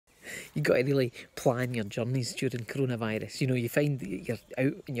you got to really plan your journeys during coronavirus. You know, you find that you're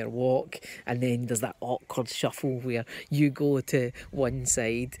out on your walk and then there's that awkward shuffle where you go to one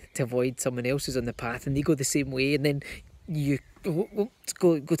side to avoid someone else who's on the path and they go the same way, and then you go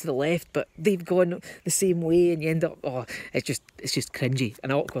to the left but they've gone the same way and you end up, it's just cringy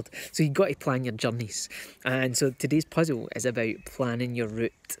and awkward. So you've got to plan your journeys, and so today's puzzle is about planning your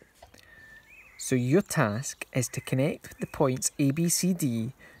route. So your task is to connect the points A, B, C,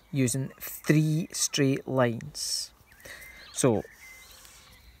 D using 3 straight lines. So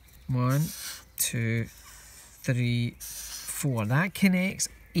 1, 2, 3, 4. That connects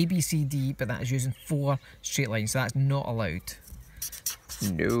A, B, C, D, but that is using 4 straight lines, so that's not allowed.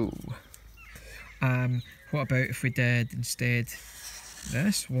 No. What about if we did instead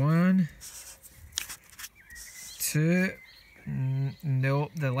this? 1, 2. No,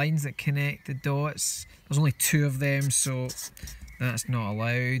 the lines that connect the dots, there's only 2 of them, so that's not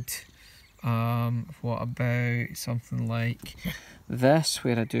allowed. What about something like this,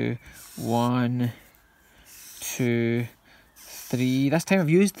 where I do 1, 2, 3. This time I've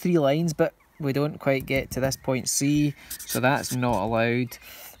used 3 lines, but we don't quite get to this point C, so that's not allowed.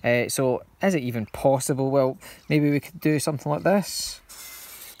 So is it even possible? Well, maybe we could do something like this.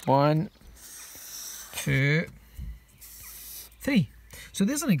 1, 2, 3. So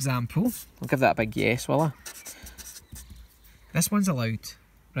there's an example. I'll give that a big yes, will I? This one's allowed,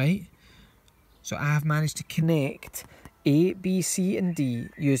 right? So I have managed to connect A, B, C and D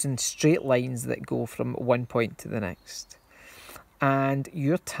using straight lines that go from one point to the next. And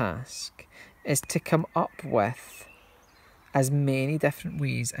your task is to come up with as many different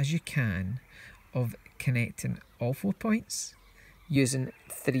ways as you can of connecting all 4 points using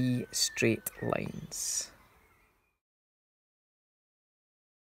 3 straight lines.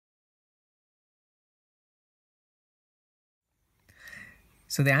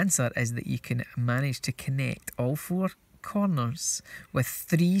 So the answer is that you can manage to connect all 4 corners with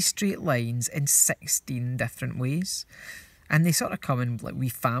 3 straight lines in 16 different ways. And they sort of come in like wee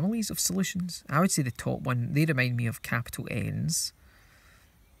families of solutions. I would say the top one, they remind me of capital N's.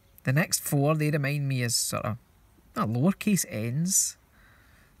 The next 4, they remind me as sort of lowercase n's.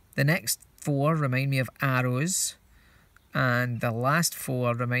 The next 4 remind me of arrows. And the last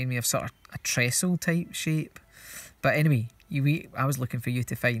 4 remind me of sort of a trestle type shape. But anyway, I was looking for you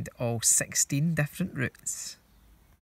to find all 16 different routes.